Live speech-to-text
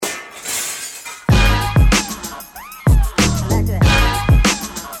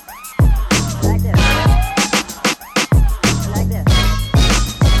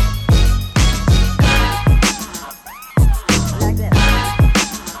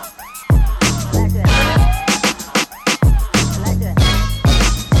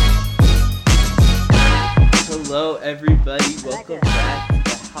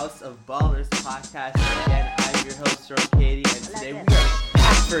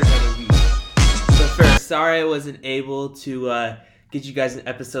Sorry I wasn't able to get you guys an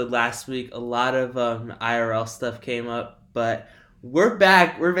episode last week. A lot of IRL stuff came up, but we're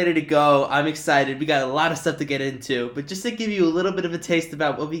back. We're ready to go. I'm excited. We got a lot of stuff to get into, but just to give you a little bit of a taste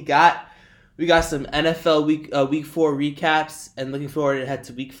about what we got some NFL week 4 recaps, and looking forward to head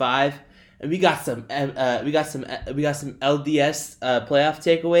to week 5. And we got some LDS playoff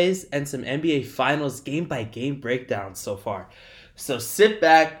takeaways and some NBA Finals game by game breakdowns so far. So sit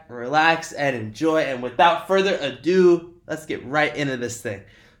back, relax, and enjoy. And without further ado, let's get right into this thing.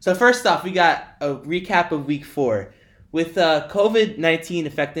 So first off, we got a recap of week 4. With COVID-19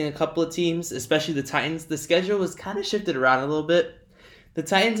 affecting a couple of teams, especially the Titans, the schedule was kind of shifted around a little bit. The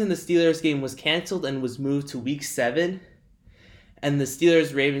Titans and the Steelers game was canceled and was moved to week 7. And the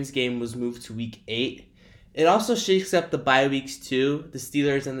Steelers-Ravens game was moved to week 8. It also shakes up the bye weeks too. The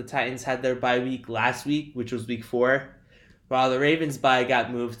Steelers and the Titans had their bye week last week, which was week 4, while the Ravens bye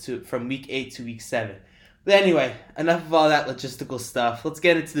got moved from week 8 to week 7. But anyway, enough of all that logistical stuff. Let's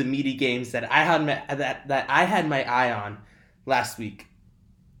get into the meaty games that I had my eye on last week.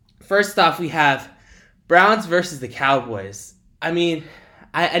 First off, we have Browns versus the Cowboys. I mean,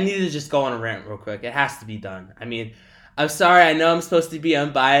 I need to just go on a rant real quick. It has to be done. I mean, I'm sorry, I know I'm supposed to be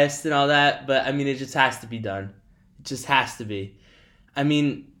unbiased and all that, but I mean, it just has to be done. It just has to be. I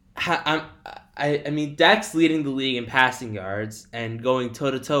mean, Dak's leading the league in passing yards and going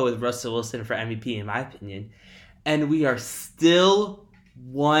toe-to-toe with Russell Wilson for MVP, in my opinion. And we are still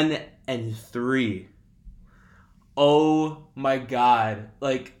 1-3. Oh my God.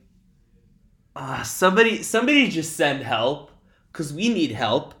 Like, somebody just send help, because we need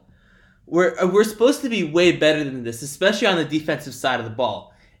help. We're supposed to be way better than this, especially on the defensive side of the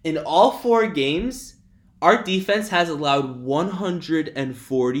ball. In all 4 games, our defense has allowed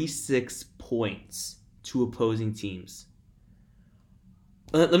 146 points to opposing teams.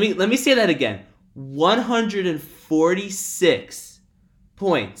 Let me say that again. 146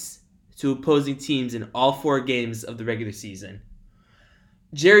 points to opposing teams in all 4 games of the regular season.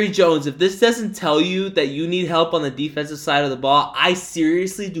 Jerry Jones, if this doesn't tell you that you need help on the defensive side of the ball, I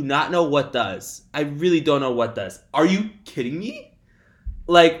seriously do not know what does. I really don't know what does. Are you kidding me?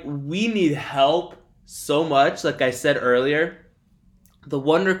 Like, we need help so much. Like I said earlier, the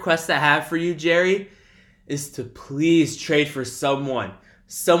one request I have for you, Jerry, is to please trade for someone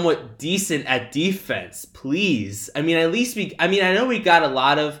somewhat decent at defense, please. I mean, at least I know we got a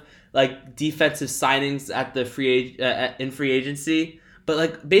lot of like defensive signings at the in free agency. But,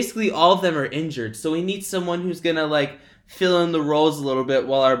 like, basically all of them are injured. So we need someone who's going to, like, fill in the roles a little bit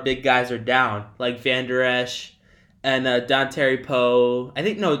while our big guys are down. Like Van Der Esch and Dontari Poe. I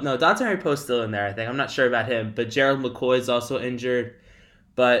think, no, Dontari Poe's still in there, I think. I'm not sure about him. But Gerald McCoy is also injured.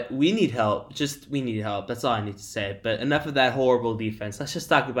 But we need help. We need help. That's all I need to say. But enough of that horrible defense. Let's just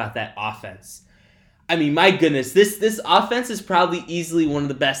talk about that offense. I mean, my goodness. This offense is probably easily one of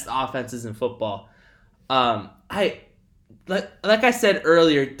the best offenses in football. Like I said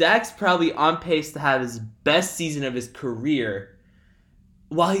earlier, Dak's probably on pace to have his best season of his career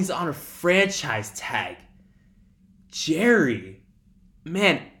while he's on a franchise tag. Jerry,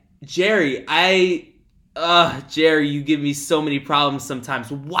 you give me so many problems sometimes.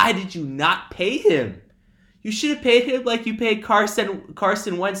 Why did you not pay him? You should have paid him like you paid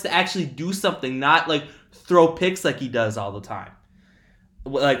Carson Wentz to actually do something, not like throw picks like he does all the time,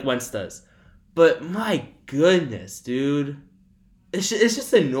 like Wentz does. But my goodness, dude. It's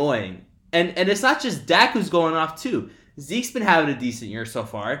just annoying. And it's not just Dak who's going off, too. Zeke's been having a decent year so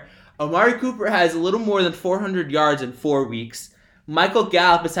far. Amari Cooper has a little more than 400 yards in 4 weeks. Michael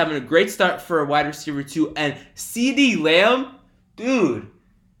Gallup is having a great start for a wide receiver, too. And CeeDee Lamb, dude,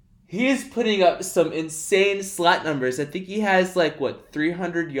 he is putting up some insane slot numbers. I think he has,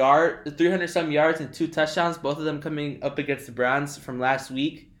 300 some yards and 2 touchdowns, both of them coming up against the Browns from last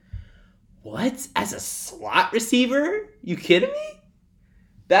week. What? As a slot receiver? You kidding me?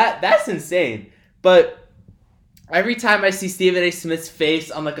 That's insane. But every time I see Stephen A. Smith's face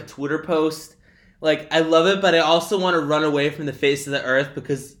on a Twitter post, I love it, but I also want to run away from the face of the earth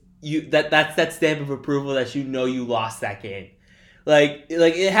because that's that stamp of approval that you lost that game.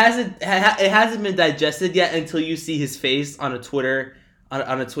 It hasn't been digested yet until you see his face on a Twitter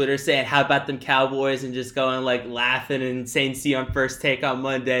saying, how about them Cowboys, and just going laughing and saying, see you on First Take on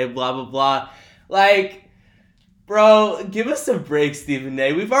Monday, blah, blah, blah. Bro, give us a break, Stephen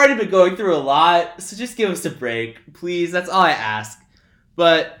A. We've already been going through a lot, so just give us a break. Please, that's all I ask.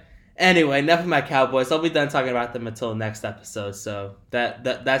 But anyway, enough of my Cowboys. I'll be done talking about them until next episode, so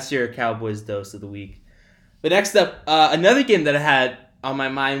that's your Cowboys dose of the week. But next up, another game that I had on my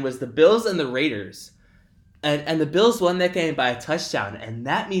mind was the Bills and the Raiders. And the Bills won that game by a touchdown, and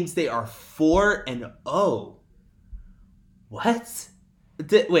that means they are 4-0. What?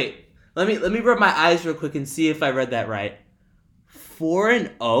 Wait, let me rub my eyes real quick and see if I read that right.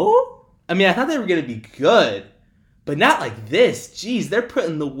 4-0? I mean, I thought they were gonna be good, but not like this. Jeez, they're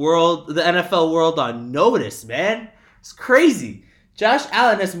putting the NFL world on notice, man. It's crazy. Josh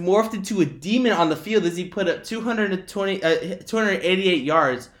Allen has morphed into a demon on the field as he put up 288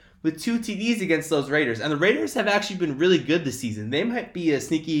 yards with 2 TDs against those Raiders. And the Raiders have actually been really good this season. They might be a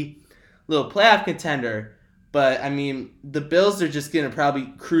sneaky little playoff contender, but I mean, the Bills are just going to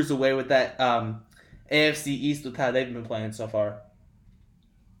probably cruise away with that AFC East with how they've been playing so far.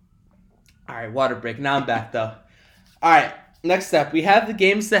 All right, water break. Now I'm back, though. All right, next up, we have the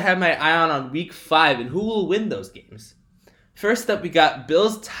games that have my eye on Week 5, and who will win those games. First up, we got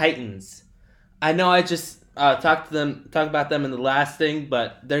Bills-Titans. I know I just talked about them in the last thing,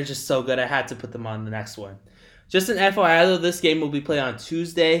 but they're just so good, I had to put them on the next one. Just an FYI, though, this game will be played on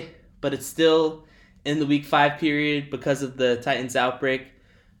Tuesday, but it's still in the Week 5 period because of the Titans outbreak.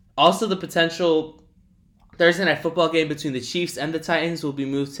 Also, the potential Thursday Night Football game between the Chiefs and the Titans will be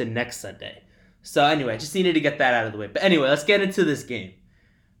moved to next Sunday. So anyway, just needed to get that out of the way. But anyway, let's get into this game.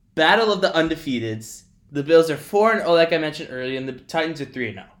 Battle of the Undefeateds. The Bills are 4-0, like I mentioned earlier, and the Titans are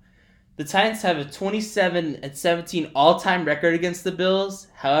 3-0. The Titans have a 27-17 all-time record against the Bills.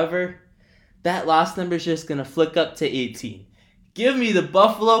 However, that loss number is just going to flick up to 18. Give me the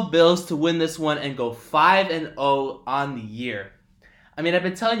Buffalo Bills to win this one and go 5-0 on the year. I mean, I've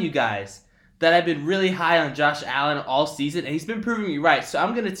been telling you guys that I've been really high on Josh Allen all season, and he's been proving me right. So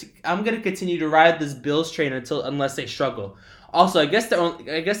I'm gonna continue to ride this Bills train unless they struggle. Also, I guess they're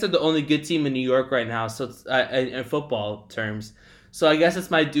the only good team in New York right now. So it's, in football terms. So I guess it's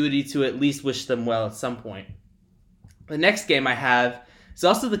my duty to at least wish them well at some point. The next game I have is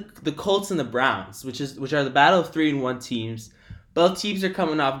also the Colts and the Browns, which are the battle of 3-1 teams. Both teams are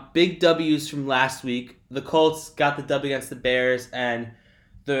coming off big W's from last week. The Colts got the W against the Bears, and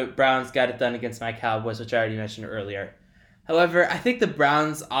the Browns got it done against my Cowboys, which I already mentioned earlier. However, I think the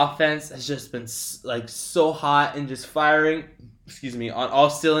Browns' offense has just been like so hot and just firing, on all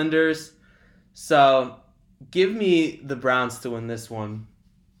cylinders. So, give me the Browns to win this one.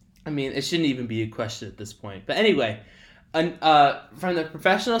 I mean, it shouldn't even be a question at this point. But anyway, from the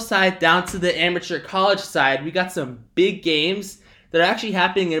professional side down to the amateur college side, we got some big games that are actually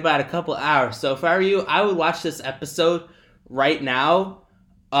happening in about a couple hours. So if I were you, I would watch this episode right now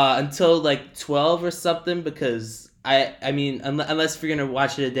until like 12 or something, because I mean, unless you're gonna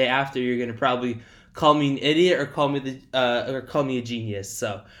watch it a day after, you're gonna probably call me an idiot or call me a genius.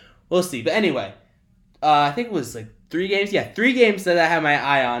 So we'll see. But anyway, I think it was like 3 games. Yeah, 3 games that I have my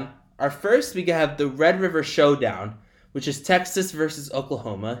eye on. Our first, we have the Red River Showdown, which is Texas versus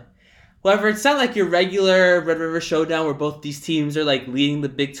Oklahoma. However, it's not like your regular Red River Showdown where both these teams are like leading the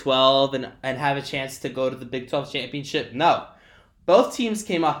Big 12 and have a chance to go to the Big 12 championship. No. Both teams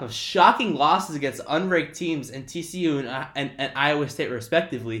came off of shocking losses against unranked teams in TCU and Iowa State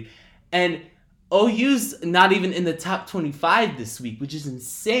respectively. And OU's not even in the top 25 this week, which is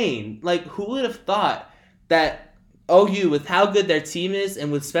insane. Like, who would have thought that OU, with how good their team is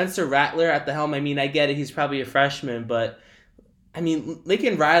and with Spencer Rattler at the helm, I mean, I get it, he's probably a freshman, but I mean,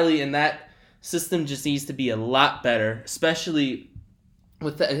 Lincoln Riley and that system just needs to be a lot better, especially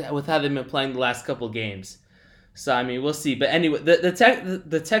with how they've been playing the last couple games. So, I mean, we'll see. But anyway,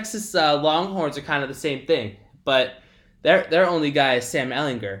 the Texas Longhorns are kind of the same thing, but their only guy is Sam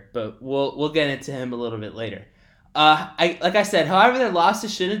Ehlinger, but we'll get into him a little bit later. Like I said, however, their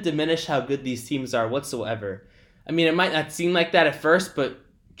losses shouldn't diminish how good these teams are whatsoever. I mean, it might not seem like that at first, but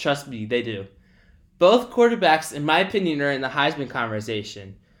trust me, they do. Both quarterbacks, in my opinion, are in the Heisman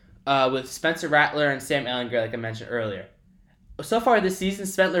conversation, with Spencer Rattler and Sam Ehlinger, like I mentioned earlier. So far this season,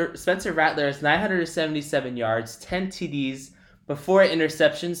 Spencer Rattler has 977 yards, 10 TDs, but 4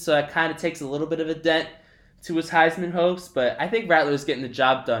 interceptions, so that kind of takes a little bit of a dent to his Heisman hopes, but I think Rattler's getting the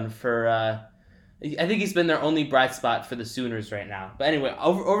job done for... I think he's been their only bright spot for the Sooners right now. But anyway,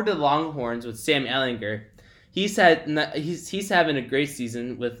 over to the Longhorns with Sam Ehlinger. He's having a great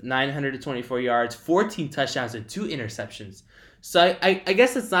season with 924 yards, 14 touchdowns, and 2 interceptions. So I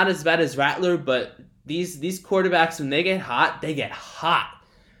guess it's not as bad as Rattler, but these quarterbacks, when they get hot, they get hot.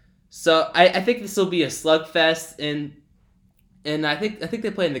 So I think this will be a slugfest, and I think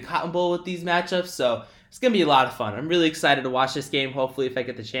they play in the Cotton Bowl with these matchups, so it's gonna be a lot of fun. I'm really excited to watch this game. Hopefully, if I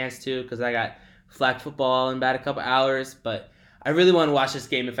get the chance to, because I got flag football in about a couple hours, but I really want to watch this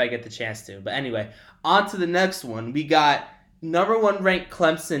game if I get the chance to. But anyway, on to the next one. We got number 1 ranked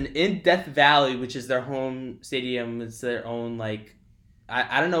Clemson in Death Valley, which is their home stadium. It's their own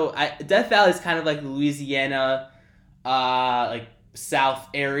I don't know. Death Valley is kind of like Louisiana, like South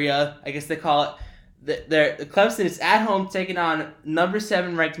area, I guess they call it. The Clemson is at home taking on number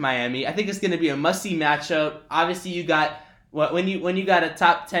 7 ranked Miami. I think it's going to be a must-see matchup. Obviously, you got when you got a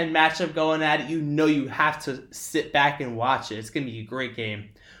top 10 matchup going at it, you have to sit back and watch it. It's going to be a great game.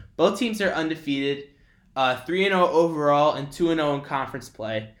 Both teams are undefeated, 3-0 overall and 2-0 in conference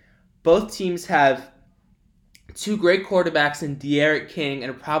play. Both teams have 2 great quarterbacks in De'Aaron King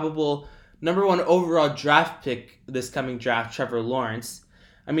and a probable number 1 overall draft pick this coming draft, Trevor Lawrence.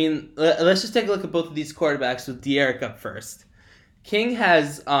 I mean, let's just take a look at both of these quarterbacks with De'Aaron up first. King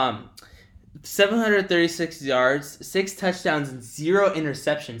has 736 yards, 6 touchdowns, and 0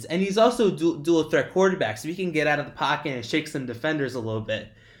 interceptions. And he's also a dual threat quarterback, so he can get out of the pocket and shake some defenders a little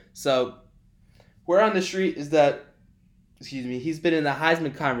bit. So, word on the street is that, he's been in the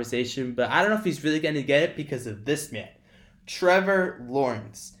Heisman conversation, but I don't know if he's really going to get it because of this man, Trevor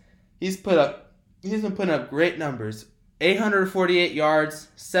Lawrence. He's been putting up great numbers. 848 yards,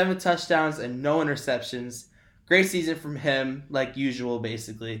 7 touchdowns, and no interceptions. Great season from him, like usual,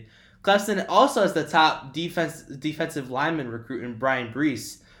 basically. Clemson also has the top defensive lineman recruit in Brian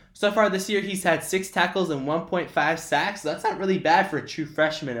Brees. So far this year, he's had 6 tackles and 1.5 sacks. So that's not really bad for a true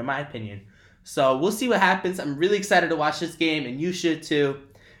freshman, in my opinion. So we'll see what happens. I'm really excited to watch this game, and you should too.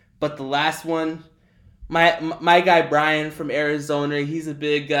 But the last one, my guy Brian from Arizona, he's a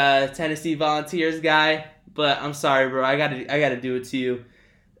big Tennessee Volunteers guy. But I'm sorry, bro. I gotta do it to you.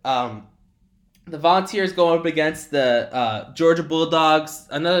 The Volunteers go up against the Georgia Bulldogs.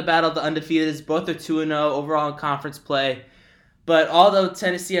 Another battle of the undefeateds. Both are 2-0 overall in conference play. But although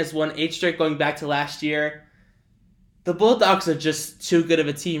Tennessee has won 8 straight going back to last year, the Bulldogs are just too good of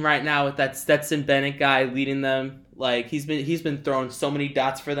a team right now with that Stetson Bennett guy leading them. Like he's been throwing so many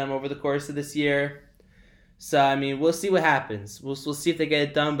dots for them over the course of this year. So I mean, we'll see what happens. We'll see if they get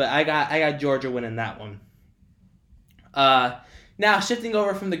it done. But I got Georgia winning that one. Now, shifting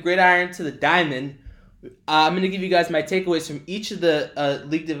over from the gridiron to the diamond, I'm going to give you guys my takeaways from each of the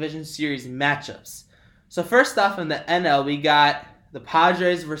League Division Series matchups. So first off, in the NL, we got the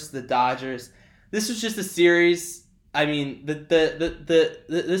Padres versus the Dodgers. This was just a series. I mean,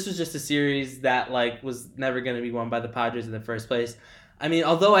 this was just a series that was never going to be won by the Padres in the first place. I mean,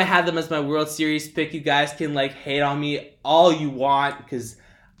 although I had them as my World Series pick, you guys can hate on me all you want because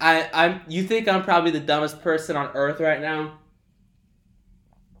you think I'm probably the dumbest person on earth right now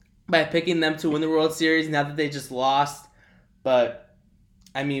by picking them to win the World Series now that they just lost. But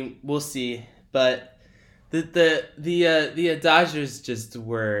I mean, we'll see. But the Dodgers just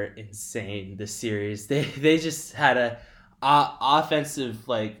were insane this series. They just had a offensive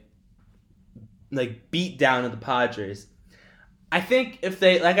beat down of the Padres. I think if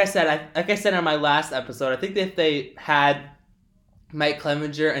they like I said on my last episode, I think that if they had Mike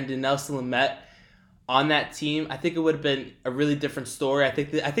Clevenger and Dinelson Lamet on that team, I think it would have been a really different story. I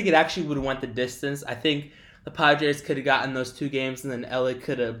think it actually would have went the distance. I think the Padres could have gotten those 2 games, and then LA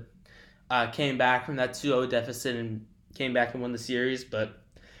could have came back from that 2-0 deficit and came back and won the series. But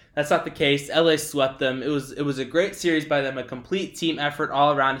that's not the case. LA swept them. It was a great series by them, a complete team effort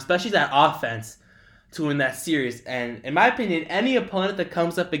all around, especially that offense to win that series. And in my opinion, any opponent that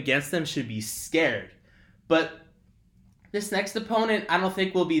comes up against them should be scared. But this next opponent, I don't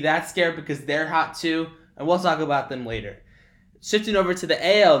think will be that scared because they're hot too, and we'll talk about them later. Shifting over to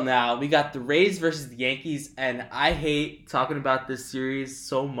the AL now, we got the Rays versus the Yankees, and I hate talking about this series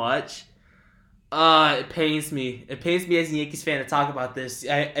so much. It pains me. It pains me as a Yankees fan to talk about this.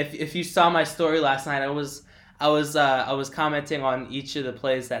 If you saw my story last night, I was commenting on each of the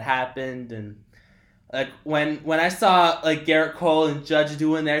plays that happened, and when I saw Garrett Cole and Judge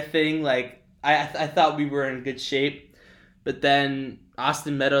doing their thing, I thought we were in good shape. But then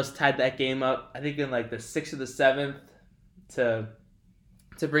Austin Meadows tied that game up, I think in the 6th or the 7th,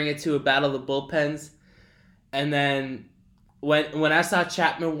 to bring it to a battle of the bullpens. And then when I saw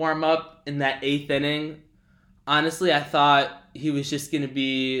Chapman warm up in that 8th inning, honestly, I thought he was just going to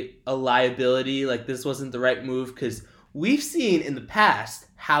be a liability. This wasn't the right move because we've seen in the past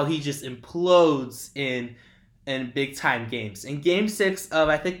how he just implodes in big time games. In Game 6 of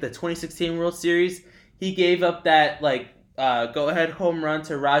I think the 2016 World Series, he gave up that go-ahead home run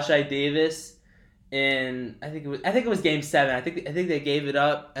to Rajai Davis in I think it was Game 7. I think they gave it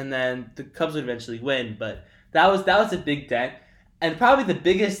up, and then the Cubs would eventually win. But that was a big dent, and probably the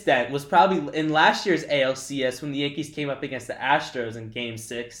biggest dent was probably in last year's ALCS when the Yankees came up against the Astros in Game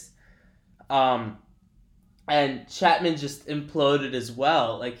 6. And Chapman just imploded as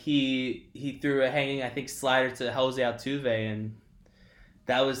well. He threw a hanging, I think, slider to Jose Altuve, and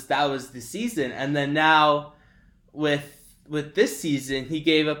that was the season. And then now with with this season, he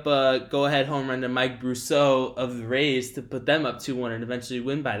gave up a go-ahead home run to Mike Brousseau of the Rays to put them up 2-1 and eventually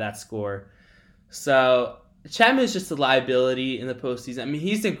win by that score. So Chapman is just a liability in the postseason. I mean,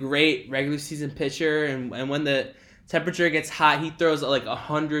 he's a great regular season pitcher, and when the temperature gets hot, he throws like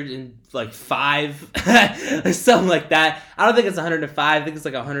 105, something like that. I don't think it's 105. I think it's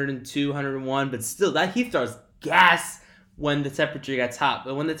like 102, 101. But still, that he throws gas when the temperature gets hot.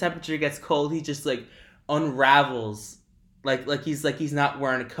 But when the temperature gets cold, he just like unravels, like he's not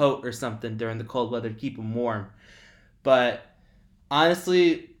wearing a coat or something during the cold weather to keep him warm. But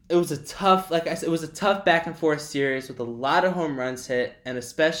honestly, it was a tough, like I said, it was a tough back and forth series with a lot of home runs hit, and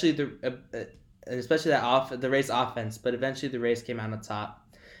especially the Rays offense. But eventually, the Rays came out on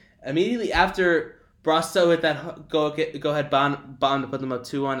top. Immediately after Brousseau hit that go ahead bomb to put them up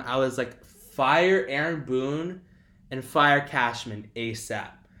 2-1, I was like, fire Aaron Boone and fire Cashman ASAP.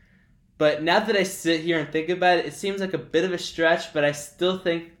 But now that I sit here and think about it, it seems like a bit of a stretch, but I still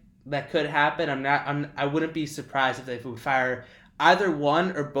think that could happen. I wouldn't be surprised if they would fire either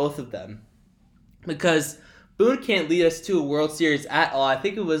one or both of them, because Boone can't lead us to a World Series at all. I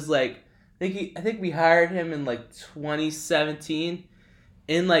think it was like I think we hired him in like 2017.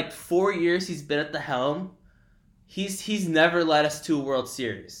 In like 4 years he's been at the helm, he's never led us to a World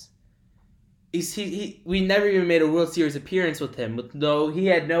Series. We never even made a World Series appearance with him. He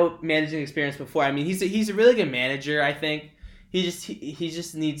had no managing experience before. I mean, he's a really good manager. I think he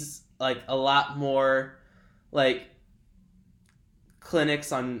just needs like a lot more like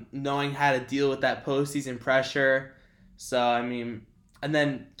clinics on knowing how to deal with that postseason pressure. So I mean, and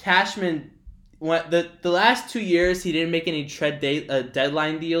then Cashman, the last 2 years he didn't make any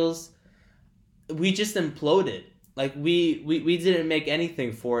deadline deals. We just imploded. Like we didn't make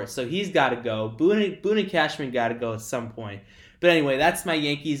anything for it, so he's got to go. Boone and Cashman got to go at some point. But anyway, that's my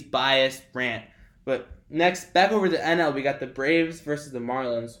Yankees biased rant. But next, back over to NL, we got the Braves versus the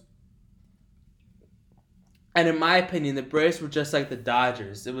Marlins. And in my opinion, the Braves were just like the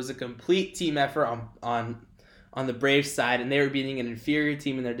Dodgers. It was a complete team effort on the Braves side, and they were beating an inferior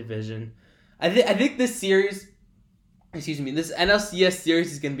team in their division. I think this NLCS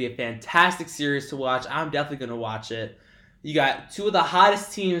series is going to be a fantastic series to watch. I'm definitely going to watch it. You got two of the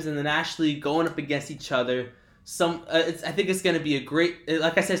hottest teams in the National League going up against each other. I think it's going to be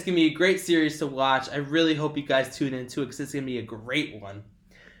like I said, it's going to be a great series to watch. I really hope you guys tune into it because it's going to be a great one.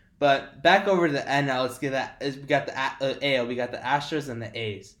 But back over to the NL, we got the AL. We got the Astros and the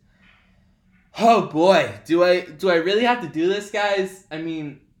A's. Oh boy, do I really have to do this, guys? I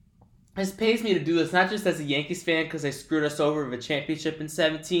mean, this pays me to do this, not just as a Yankees fan because they screwed us over with a championship in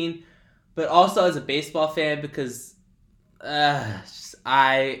 2017, but also as a baseball fan because I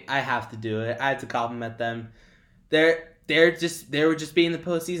have to do it. I have to compliment them. They were just being the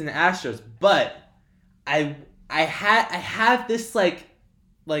postseason Astros, but I have this like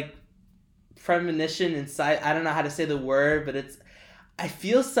premonition inside. I don't know how to say the word, but I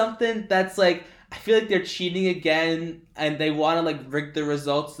feel something that's like, I feel like they're cheating again, and they want to like rig the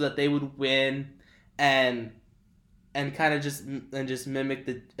results so that they would win, and kind of just mimic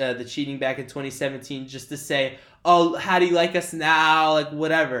the cheating back in 2017, just to say, oh, how do you like us now, like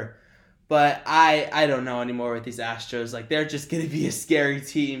whatever. But I don't know anymore with these Astros. Like, they're just gonna be a scary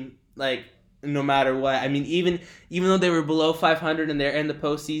team, like no matter what. I mean, even though they were below 500 and they're in the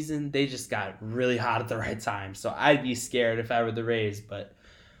postseason, they just got really hot at the right time. So I'd be scared if I were the Rays. But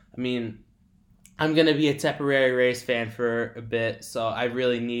I mean, I'm going to be a temporary Rays fan for a bit, so I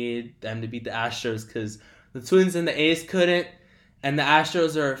really need them to beat the Astros because the Twins and the A's couldn't, and the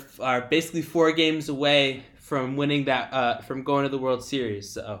Astros are basically 4 games away from winning from going to the World Series.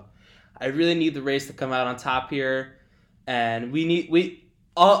 So I really need the Rays to come out on top here, and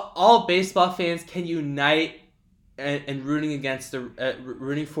all baseball fans can unite in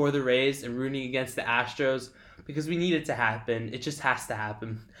rooting for the Rays and rooting against the Astros because we need it to happen. It just has to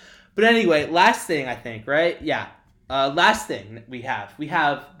happen. But anyway, last thing I think, right? Yeah. Last thing we have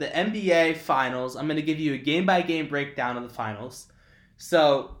the NBA Finals. I'm going to give you a game-by-game breakdown of the Finals.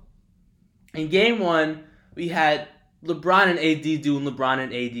 So, in Game 1, we had LeBron and AD doing LeBron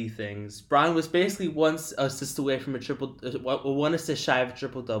and AD things. Bron was basically one assist away from one assist shy of a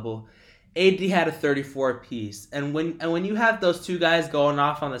triple-double. AD had a 34 piece. And when you have those two guys going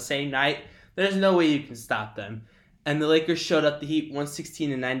off on the same night, there's no way you can stop them. And the Lakers showed up the Heat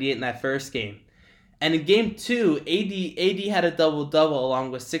 116-98 in that first game. And in Game 2, AD had a double-double along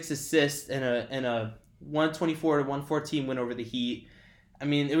with 6 assists in a 124-114 win over the Heat. I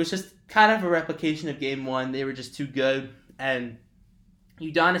mean, it was just kind of a replication of Game 1. They were just too good. And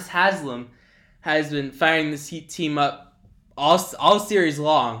Udonis Haslem has been firing this Heat team up all series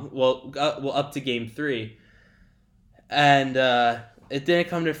long. Well, up to Game 3. And it didn't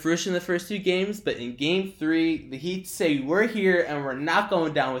come to fruition the first two games, but in Game 3, the Heat say, we're here and we're not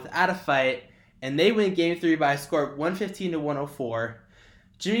going down without a fight, and they win Game 3 by a score of 115-104.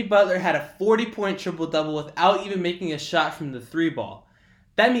 Jimmy Butler had a 40-point triple-double without even making a shot from the three ball.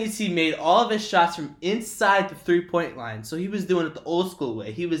 That means he made all of his shots from inside the three-point line, so he was doing it the old school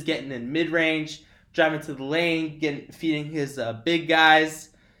way. He was getting in mid-range, driving to the lane, feeding his big guys.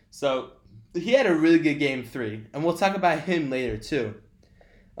 So he had a really good Game 3, and we'll talk about him later too.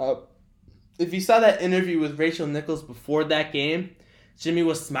 If you saw that interview with Rachel Nichols before that game, Jimmy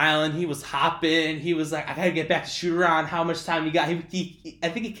was smiling, he was hopping, he was like, I gotta get back to shoot around, how much time he got. I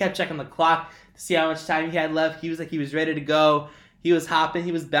think he kept checking the clock to see how much time he had left. He was like, he was ready to go. He was hopping,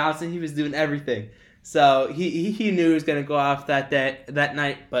 he was bouncing, he was doing everything. So he knew he was gonna go off that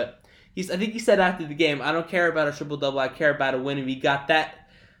night, but I think he said after the game, I don't care about a triple-double, I care about a win, and we got that.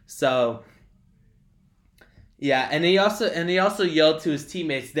 So yeah, and he also yelled to his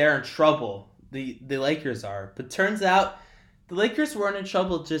teammates, they're in trouble. The Lakers are. But turns out the Lakers weren't in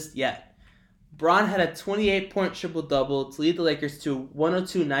trouble just yet. Bron had a 28-point triple-double to lead the Lakers to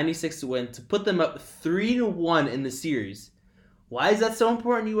 102-96 win to put them up 3-1 in the series. Why is that so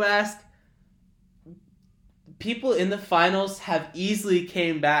important, you ask? People in the finals have easily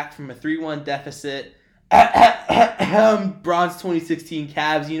came back from a 3-1 deficit. Bron's 2016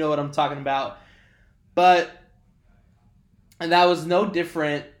 Cavs, you know what I'm talking about. And that was no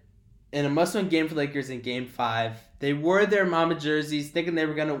different in a must-win game for Lakers in Game 5. They wore their Mamba jerseys thinking they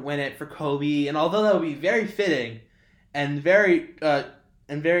were going to win it for Kobe. And although that would be very fitting and very I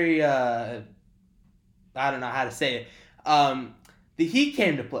don't know how to say it, the Heat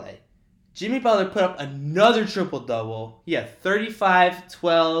came to play. Jimmy Butler put up another triple-double. He had 35,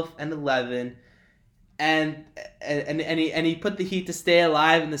 12, and 11. And he put the Heat to stay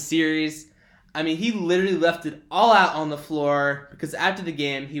alive in the series. I mean, he literally left it all out on the floor because after the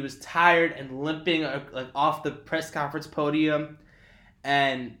game, he was tired and limping off the press conference podium.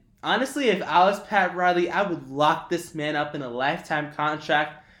 And honestly, if I was Pat Riley, I would lock this man up in a lifetime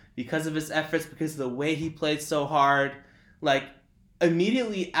contract because of his efforts, because of the way he played so hard. Like,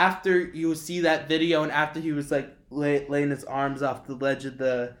 immediately after you see that video and after he was like laying his arms off the ledge of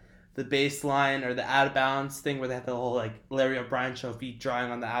the baseline or the out of bounds thing where they had the whole like Larry O'Brien trophy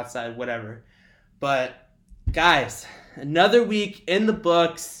drawing on the outside, whatever. But guys, another week in the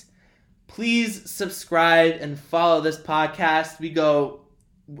books. Please subscribe and follow this podcast. We go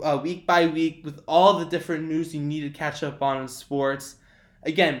week by week with all the different news you need to catch up on in sports.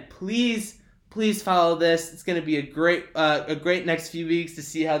 Again, please follow this. It's going to be a great next few weeks to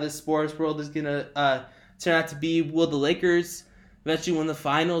see how this sports world is going to turn out to be. Will the Lakers eventually win the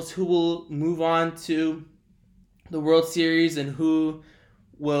finals? Who will move on to the World Series, and who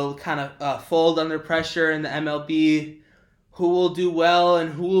will kind of fold under pressure in the MLB? Who will do well,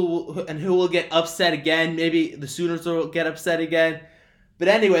 and who will get upset again? Maybe the Sooners will get upset again. But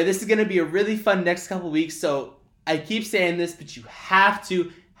anyway, this is going to be a really fun next couple weeks. So I keep saying this, but you have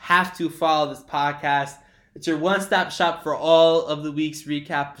to follow this podcast. It's your one-stop shop for all of the week's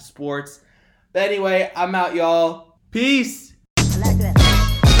recap of sports. But anyway, I'm out, y'all. Peace. I like that.